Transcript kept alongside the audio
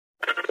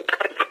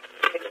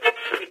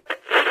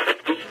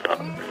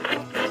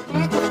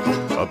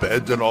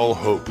Abandon all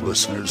hope,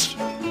 listeners.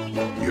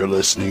 You're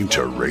listening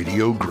to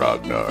Radio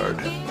Grognard,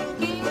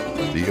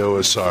 the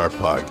OSR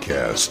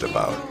podcast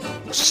about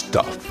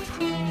stuff,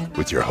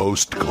 with your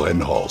host, Glenn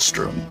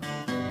Hallstrom.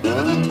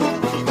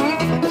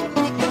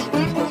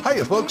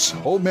 Hiya, folks.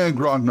 Old Man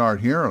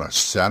Grognard here on a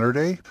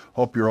Saturday.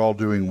 Hope you're all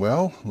doing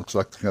well. Looks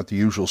like I got the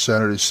usual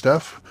Saturday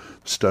stuff.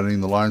 Studying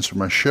the lines for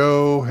my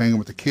show, hanging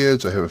with the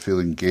kids. I have a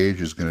feeling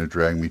Gage is going to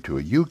drag me to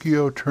a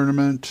Yu-Gi-Oh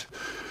tournament.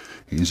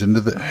 He's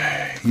into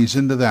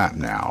that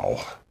now.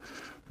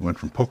 Went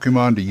from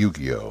Pokemon to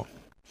Yu-Gi-Oh.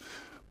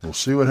 We'll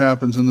see what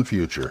happens in the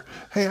future.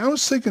 Hey, I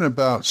was thinking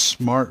about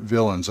smart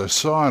villains. I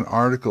saw an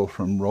article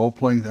from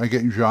Role-Playing. I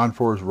get John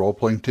for his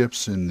role-playing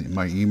tips in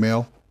my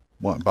email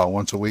about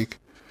once a week.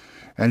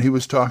 And he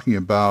was talking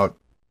about,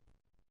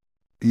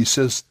 he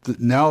says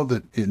that now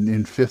that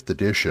in 5th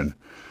edition,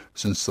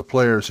 since the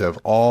players have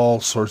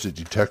all sorts of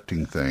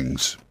detecting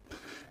things,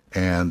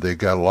 and they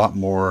got a lot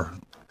more,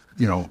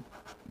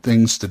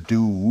 things to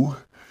do,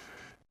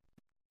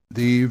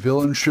 the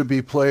villain should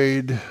be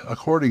played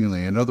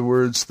accordingly. In other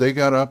words, they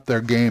got up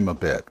their game a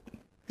bit.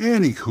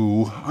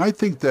 Anywho, I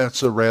think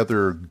that's a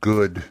rather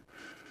good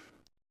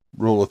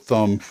rule of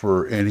thumb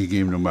for any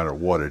game, no matter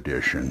what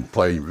edition.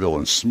 Playing your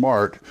villain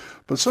smart,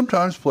 but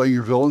sometimes playing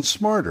your villain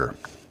smarter.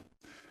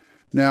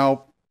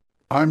 Now,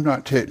 I'm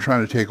not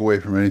trying to take away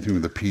from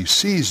anything the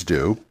PCs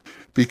do,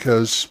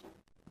 because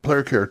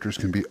player characters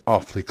can be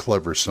awfully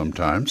clever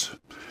sometimes.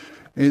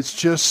 It's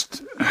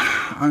just,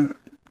 I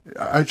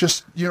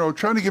just,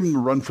 trying to give them a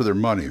run for their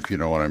money, if you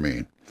know what I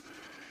mean.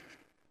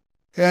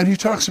 And he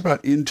talks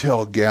about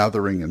intel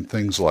gathering and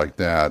things like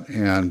that.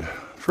 And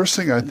first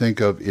thing I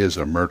think of is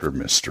a murder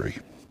mystery.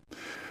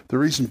 The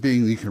reason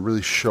being you can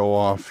really show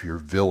off your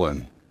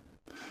villain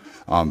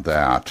on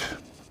that.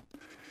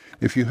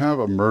 If you have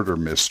a murder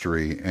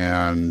mystery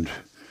and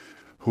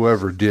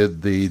whoever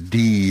did the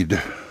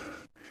deed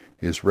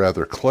is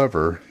rather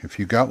clever, if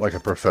you got like a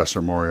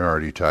Professor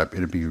Moriarty type,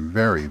 it'd be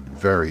very,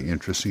 very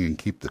interesting and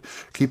keep the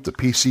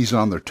PCs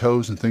on their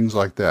toes and things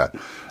like that.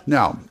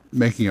 Now,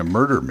 making a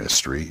murder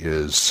mystery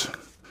it's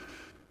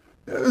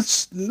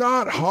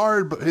not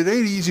hard, but it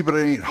ain't easy, but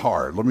it ain't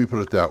hard. Let me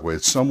put it that way.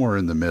 It's somewhere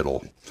in the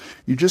middle.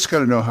 You just got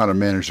to know how to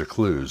manage the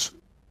clues.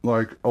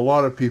 Like a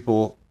lot of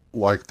people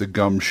like the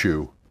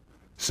gumshoe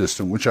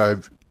system, which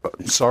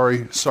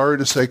sorry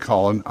to say,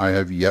 Colin, I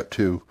have yet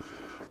to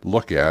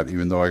look at,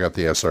 even though I got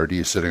the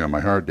SRD sitting on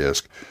my hard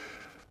disk.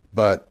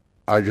 But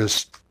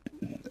it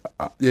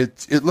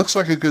looks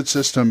like a good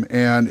system,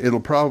 and it'll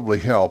probably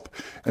help.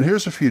 And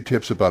here's a few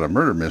tips about a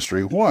murder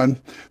mystery.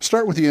 One,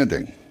 start with the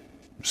ending.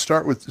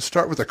 Start with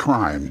the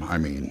crime. I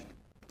mean,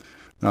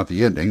 not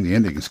the ending. The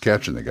ending is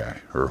catching the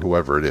guy or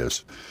whoever it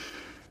is.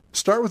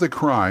 Start with the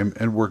crime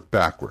and work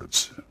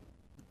backwards.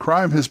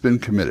 Crime has been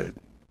committed.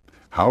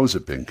 How has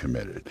it been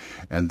committed?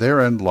 And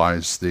therein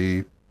lies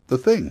the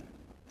thing.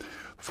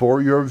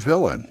 For your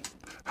villain,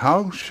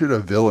 how should a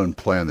villain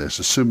plan this,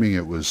 assuming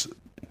it was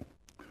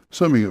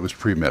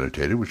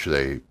premeditated, which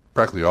they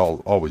practically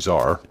always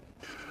are?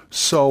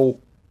 So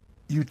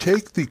you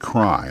take the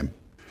crime,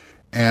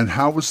 and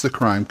how was the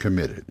crime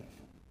committed?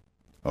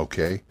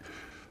 Okay,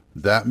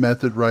 that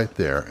method right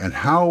there. And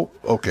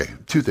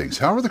two things.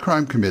 How are the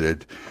crime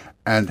committed,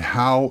 and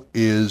how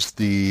is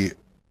the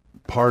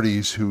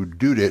parties who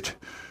did it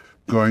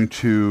going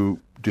to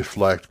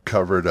deflect,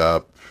 cover it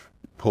up,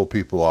 pull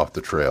people off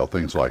the trail,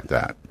 things like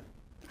that.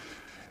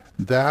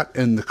 That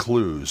and the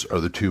clues are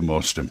the two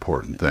most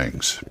important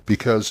things,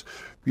 because,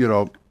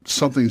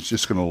 something's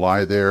just going to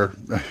lie there.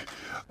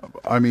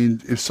 I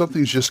mean, if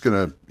something's just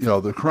going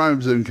to, the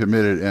crime's been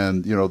committed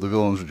and, the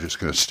villains are just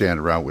going to stand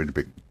around waiting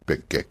to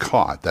get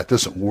caught, that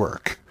doesn't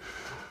work.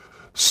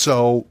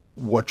 So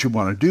what you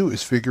want to do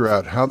is figure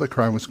out how the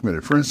crime was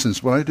committed. For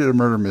instance, when I did a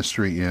murder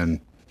mystery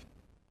in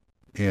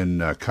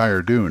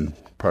Kyer Dune,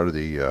 part of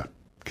the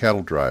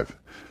cattle drive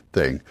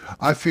thing,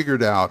 I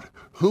figured out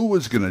who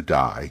was going to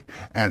die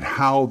and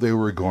how they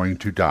were going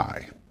to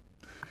die,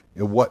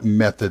 and what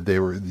method they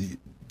were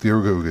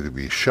going to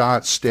be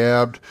shot,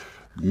 stabbed,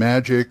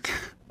 magic,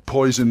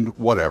 poisoned,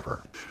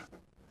 whatever.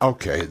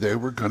 Okay, they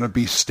were going to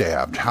be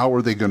stabbed. How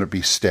are they going to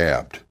be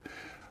stabbed?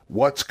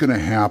 What's going to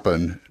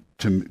happen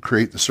to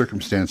create the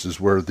circumstances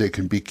where they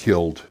can be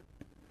killed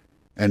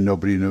and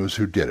nobody knows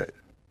who did it?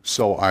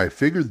 So I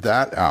figured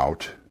that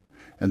out,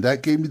 and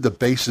that gave me the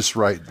basis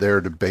right there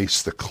to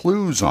base the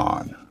clues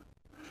on.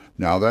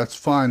 Now, that's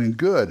fine and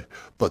good,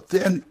 but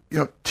then,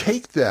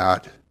 take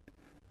that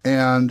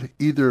and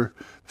either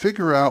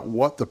figure out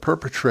what the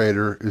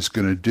perpetrator is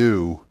going to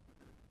do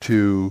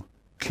to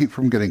keep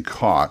from getting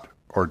caught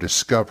or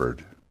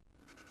discovered,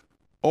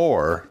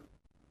 or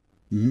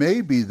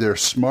maybe they're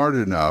smart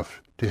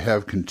enough to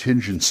have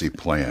contingency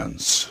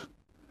plans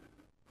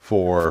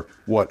for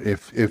what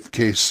if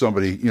case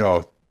somebody,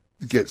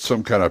 gets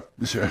some kind of,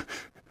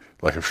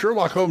 like if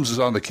Sherlock Holmes is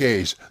on the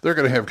case, they're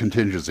going to have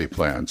contingency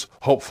plans,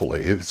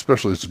 hopefully,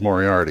 especially if it's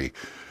Moriarty.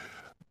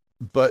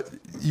 But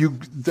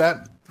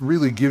that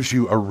really gives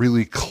you a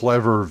really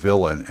clever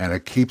villain, and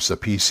it keeps the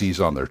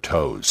PCs on their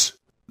toes.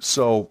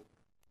 So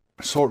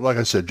So, like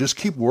I said, just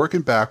keep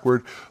working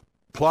backward.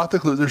 Plot the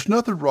clue. There's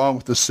nothing wrong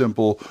with the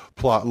simple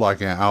plot like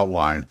an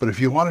outline, but if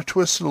you want to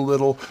twist it a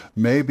little,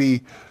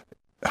 maybe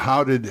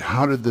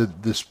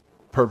this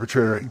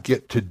perpetrator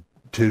get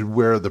to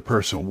where the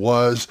person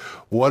was?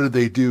 What did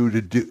they do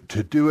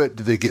to do it?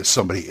 Did they get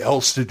somebody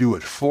else to do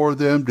it for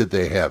them? Did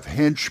they have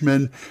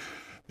henchmen?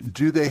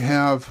 Do they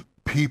have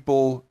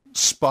people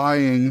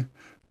spying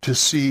to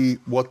see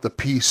what the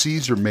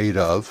PCs are made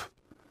of?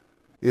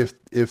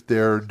 If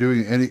they're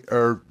doing any,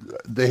 or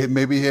they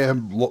maybe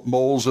have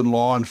moles in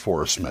law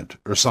enforcement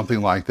or something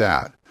like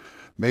that.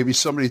 Maybe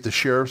somebody at the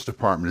sheriff's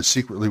department is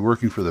secretly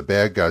working for the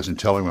bad guys and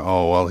telling them,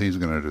 oh, well, he's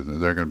going to do,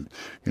 they're going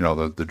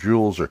to, the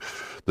jewels are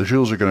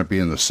going to be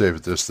in the safe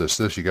at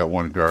this. You got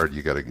one guard,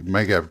 you got to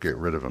get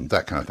rid of him,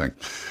 that kind of thing.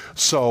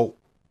 So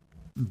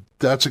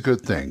that's a good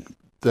thing.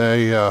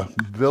 The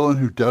villain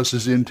who does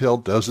his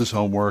intel does his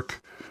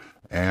homework,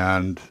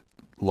 and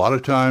a lot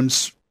of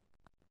times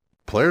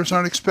players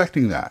aren't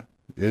expecting that.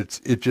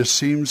 It just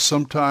seems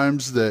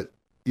sometimes that,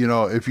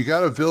 if you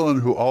got a villain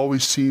who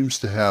always seems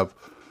to have,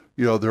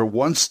 they're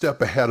one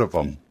step ahead of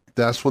them,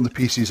 that's when the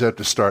PCs have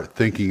to start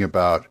thinking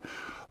about,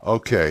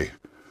 okay,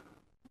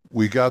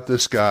 we got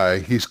this guy,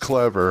 he's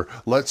clever,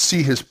 let's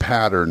see his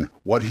pattern,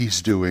 what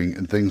he's doing,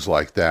 and things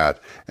like that,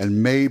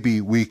 and maybe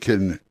we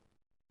can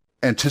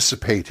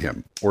anticipate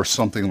him or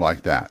something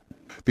like that.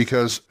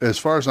 Because as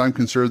far as I'm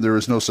concerned, there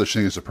is no such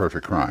thing as a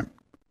perfect crime.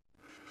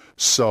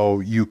 So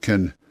you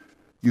can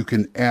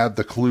add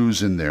the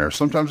clues in there.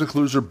 Sometimes the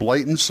clues are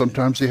blatant.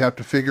 Sometimes you have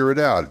to figure it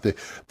out.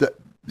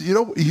 You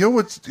know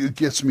what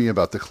gets me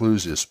about the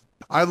clues is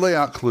I lay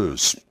out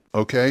clues,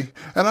 okay?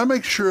 And I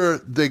make sure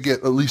they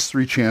get at least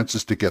 3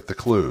 chances to get the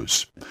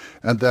clues.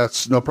 And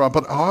that's no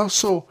problem. But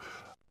also,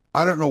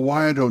 I don't know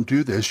why I don't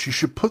do this. You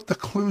should put the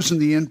clues in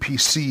the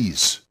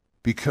NPCs,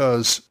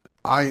 because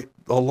a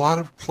lot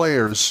of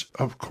players,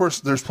 of course,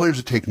 there's players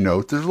that take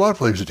notes. There's a lot of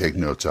players that take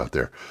notes out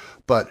there.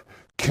 But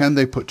can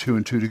they put 2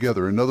 and 2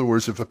 together? In other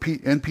words, if a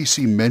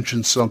NPC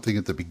mentions something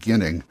at the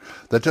beginning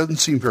that doesn't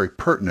seem very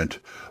pertinent,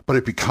 but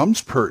it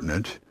becomes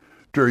pertinent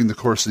during the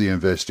course of the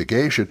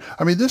investigation.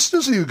 I mean, this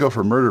doesn't even go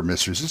for murder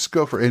mysteries. This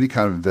go for any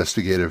kind of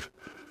investigative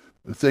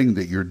thing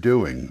that you're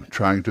doing,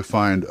 trying to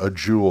find a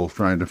jewel,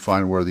 trying to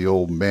find where the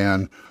old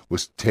man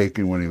was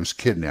taken when he was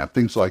kidnapped,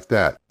 things like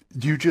that.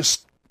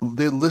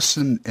 They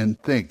listen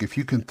and think. If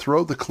you can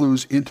throw the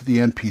clues into the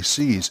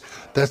NPCs,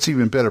 that's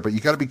even better. But you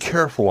got to be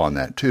careful on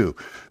that too,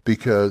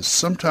 because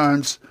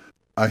sometimes,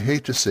 I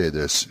hate to say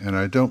this, and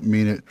I don't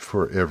mean it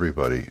for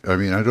everybody. I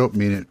mean, I don't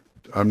mean it,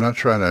 I'm not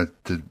trying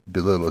to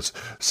belittle it.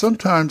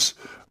 Sometimes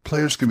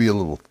players can be a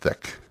little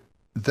thick.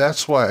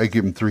 That's why I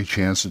give them 3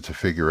 chances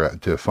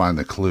to find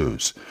the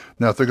clues.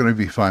 Now, if they're going to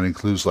be finding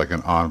clues like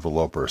an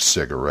envelope or a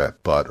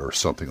cigarette butt or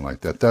something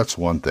like that, that's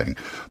one thing.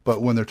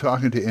 But when they're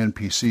talking to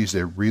NPCs,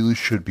 they really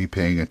should be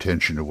paying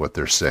attention to what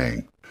they're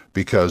saying,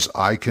 because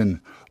I can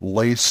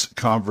lace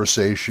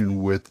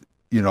conversation with,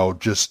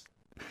 just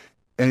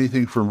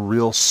anything from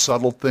real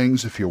subtle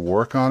things, if you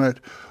work on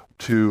it,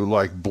 to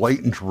like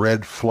blatant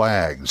red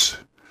flags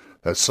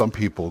that some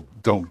people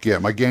don't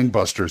get. My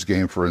Gangbusters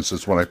game, for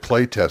instance, when I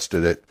play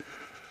tested it,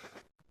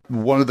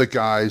 one of the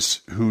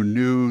guys who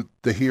knew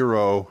the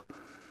hero,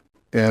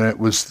 and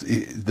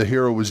the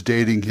hero was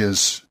dating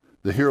his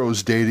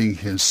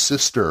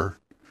sister,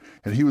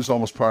 and he was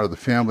almost part of the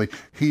family.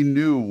 He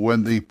knew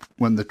when the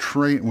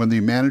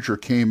manager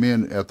came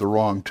in at the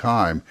wrong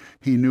time,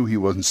 he knew he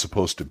wasn't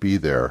supposed to be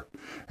there.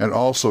 And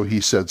also he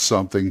said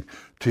something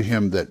to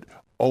him that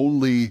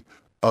only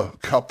a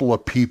couple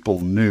of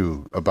people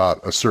knew about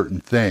a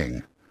certain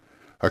thing.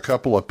 A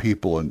couple of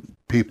people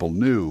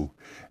knew.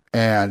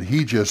 And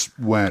he just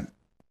went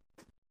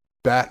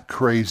bat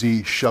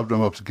crazy, shoved him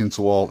up against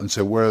the wall and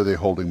said, "Where are they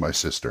holding my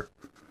sister?"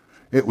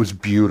 It was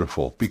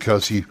beautiful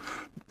because he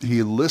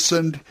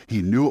listened.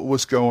 He knew what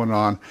was going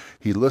on.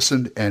 He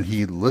listened, and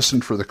he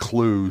listened for the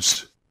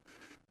clues.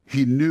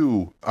 He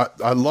knew.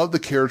 I love the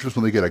characters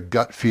when they get a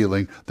gut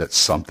feeling that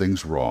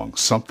something's wrong.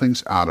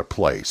 Something's out of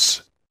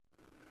place.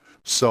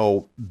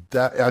 So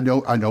that I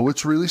know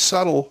it's really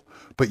subtle,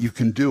 but you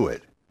can do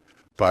it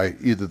by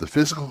either the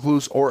physical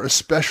clues or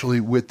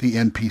especially with the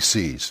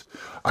NPCs.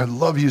 I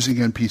love using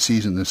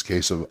NPCs in this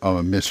case of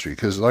a mystery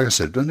because, like I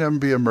said, it doesn't have to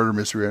be a murder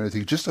mystery or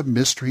anything, just a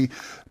mystery,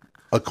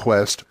 a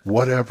quest,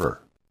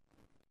 whatever.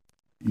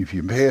 If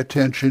you pay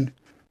attention,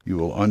 you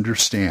will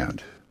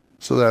understand.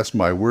 So that's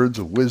my words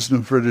of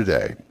wisdom for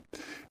today.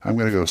 I'm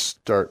going to go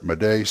start my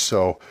day.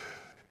 So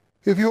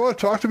if you want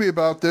to talk to me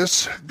about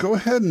this, go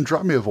ahead and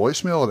drop me a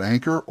voicemail at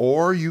Anchor,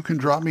 or you can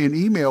drop me an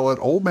email at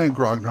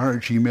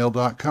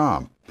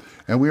oldmangrognard@gmail.com.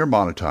 And we are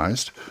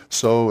monetized,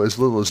 so as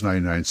little as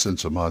 99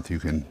 cents a month, you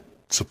can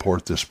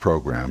support this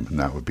program, and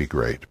that would be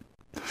great.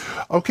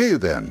 Okay,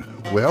 then.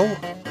 Well,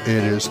 it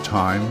is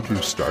time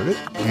to start it.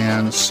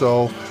 And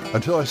so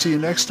until I see you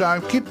next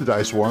time, keep the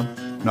dice warm,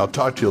 and I'll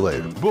talk to you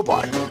later.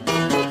 Bye-bye.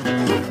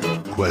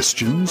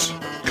 Questions?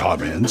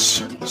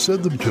 Comments?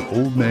 Send them to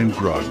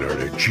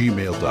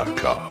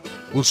oldmangrognard@gmail.com.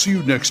 We'll see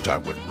you next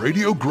time when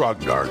Radio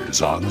Grognard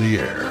is on the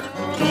air.